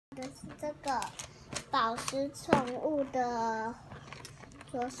是这个宝石宠物的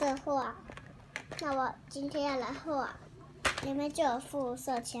着色画。那我今天要来画，里面就有复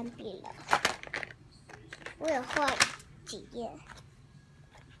色铅笔了。我有画几页，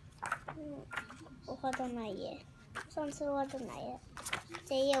我画到哪页？上次画到哪页？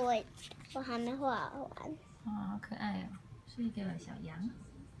这一页我还没画完。好可爱哦，是一个小羊。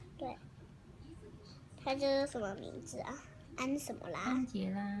对，它叫什么名字啊？安什么啦？安杰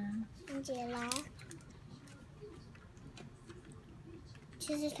啦。安杰拉。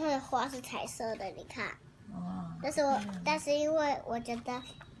其实它的花是彩色的，你看。哇。但是因为我觉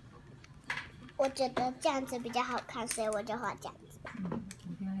得这样子比较好看，所以我就画这样子。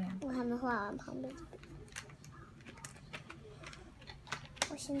很漂亮。我还没画完旁边这个。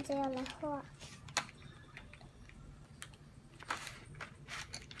我现在要来画。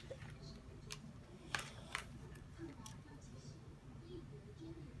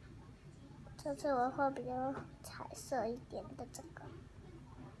这次我画比较彩色一点的这个。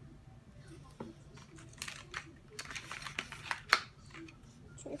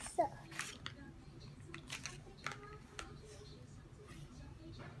橘色。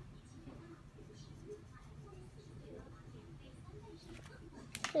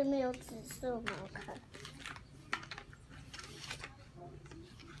对面有紫色吗？我看。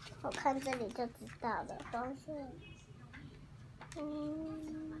我看这里就知道了，黄色。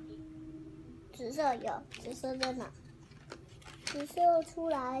紫色有，紫色在哪？紫色出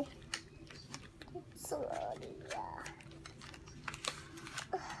来，这里呀。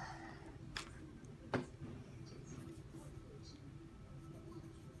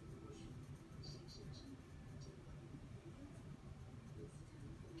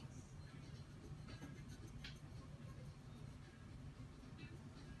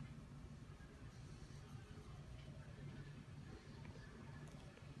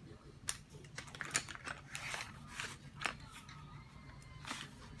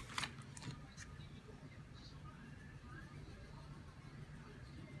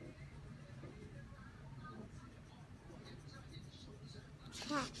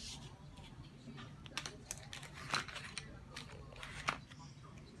看，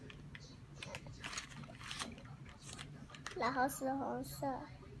然后是红色。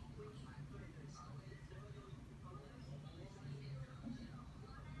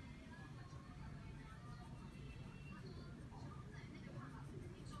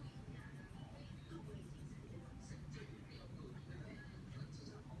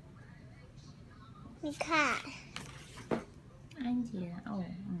你看，安杰哦，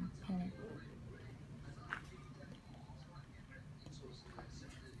漂亮。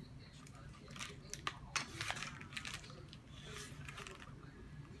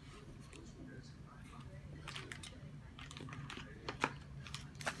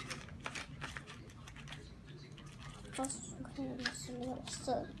我看有什么有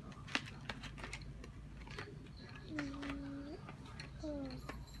色。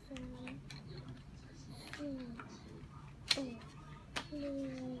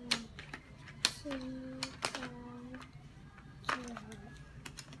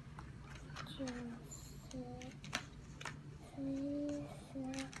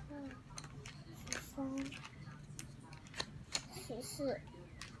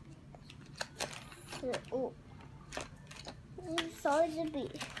15，少一支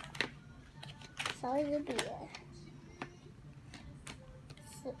笔，15支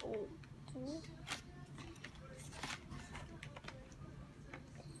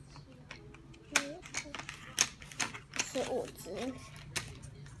，15支。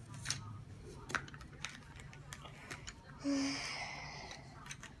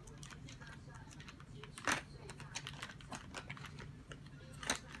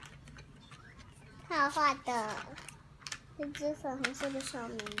他画的一只粉红色的小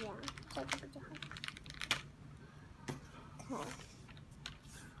绵羊，这个比较好看。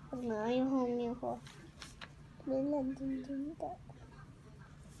我怎么要用后面画？冷冷清清的。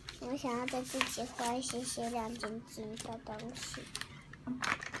我想要再自己画一些亮晶晶的东西。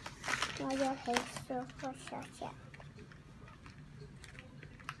我用黑色画小小。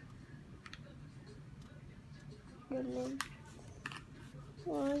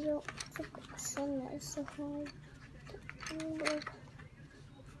我用这个深蓝色画的，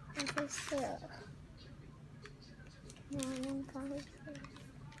黑色，我用咖啡色，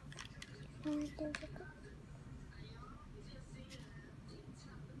对这个。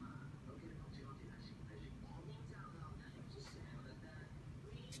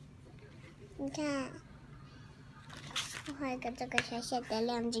你看，我画一个这个小小的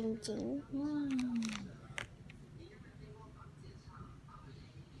亮晶晶。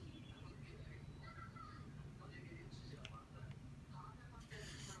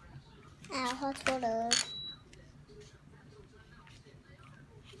画错了，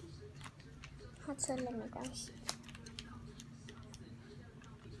画错了没关系。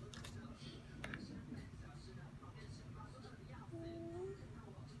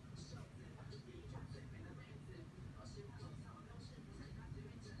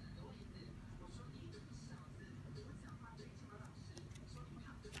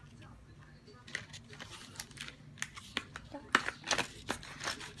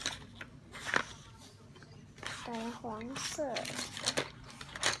带黄色，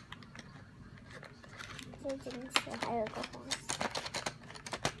最近是还有个黄色。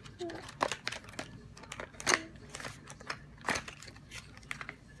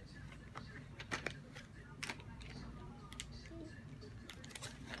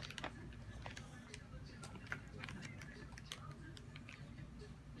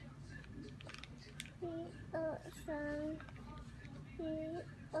1、2、3、1、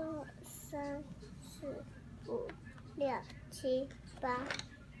2、3、4、5、6、7、8、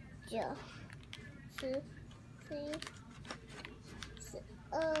9、10、11、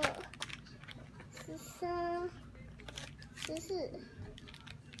12、13、14。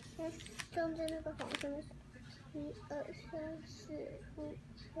中间那个黄色的是1、2、3、4、5、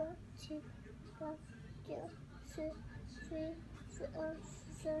6、7、8、9、10、11、12、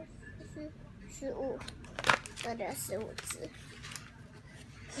13、14、15，这里有15只。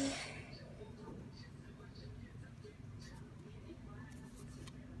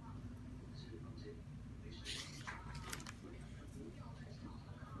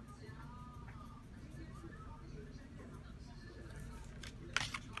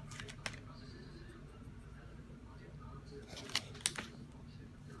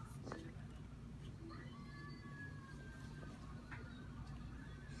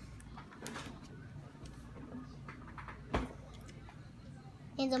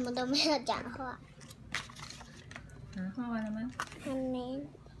你怎么都没有讲话？画完了吗？还没。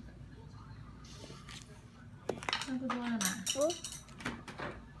差不多了吧？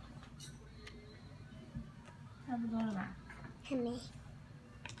差不多了吧？还没。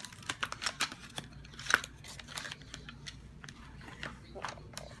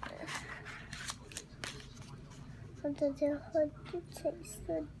我直接画的彩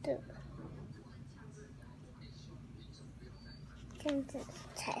色的，这样子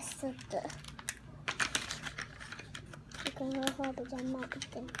彩色的。我刚刚画比较慢一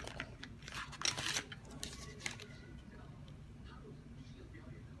点点。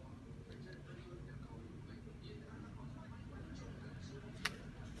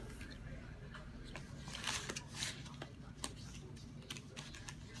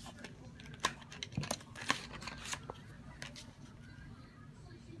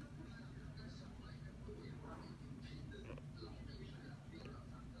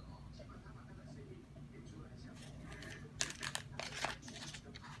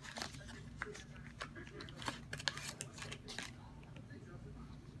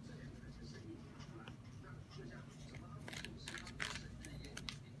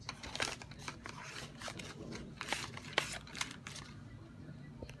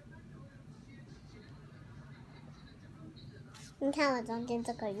你看我中间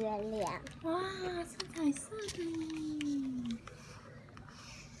这个月亮，哇，是彩色的耶！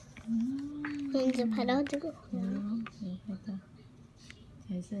你只拍到这个有，有拍到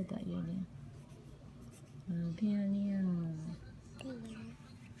彩色的月亮，好漂亮哦！对呀。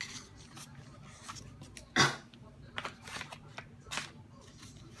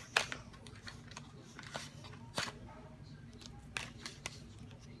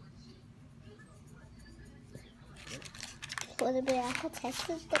我这边要画彩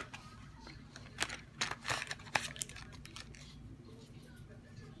色的。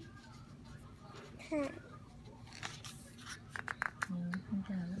看，看到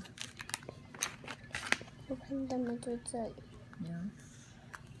了。我看到没在这里。有。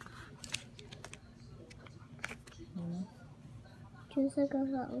有吗？橘色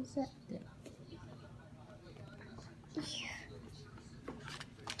跟黄色。对。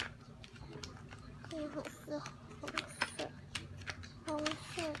然后是红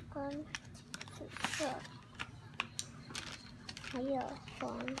色跟紫色，还有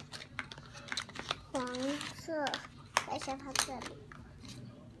黄色，再像它这里，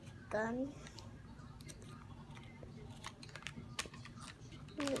跟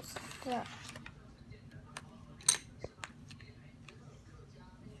绿色。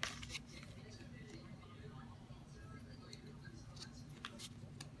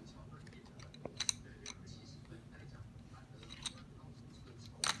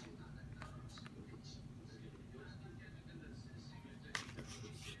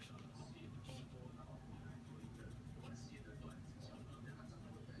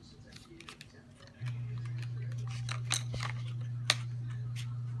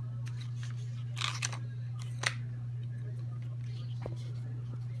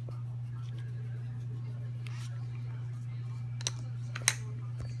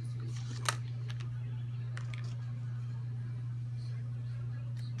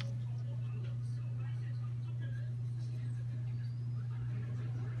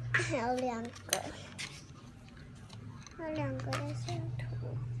还有两个，还有两个在线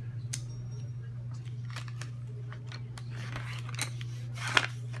图。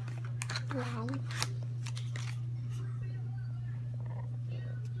蓝，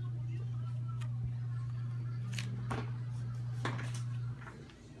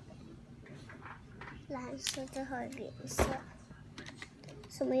蓝色最后一个颜色，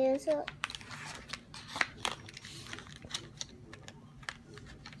什么颜色？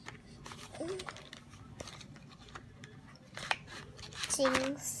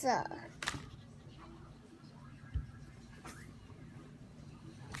金色。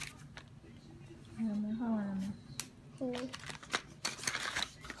有没有画完了吗？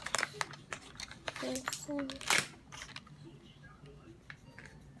金色。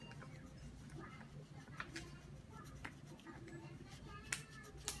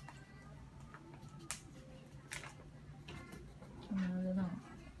拿得到。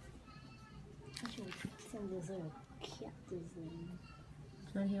而且我这样子的时候有卡这声音。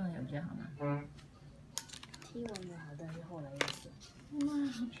昨天晚有比较好吗？踢完有好，但是后来又是。哇，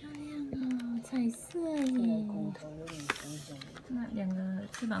好漂亮哦，彩色这个耶！骨头有点松松的。那两个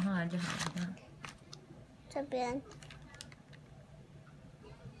翅膀画完就好了，看。这边。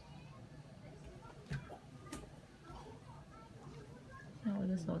那我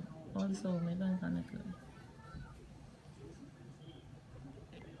的手没办法那个。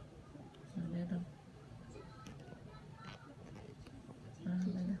来的。来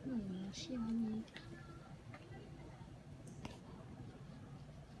的。下面。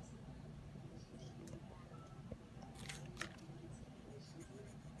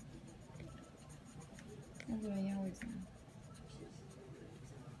那这边压位置吗？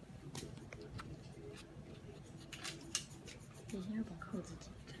底下要把扣子解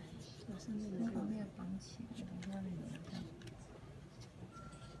开，把上面的后面绑起来，把外面的这样。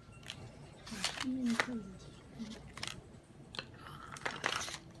把上面的扣子解开。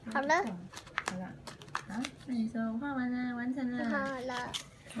好了。好了。好，那你说我画完了，完成了。好了。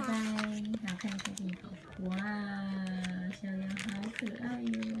拜拜，好，看一下镜头。哇。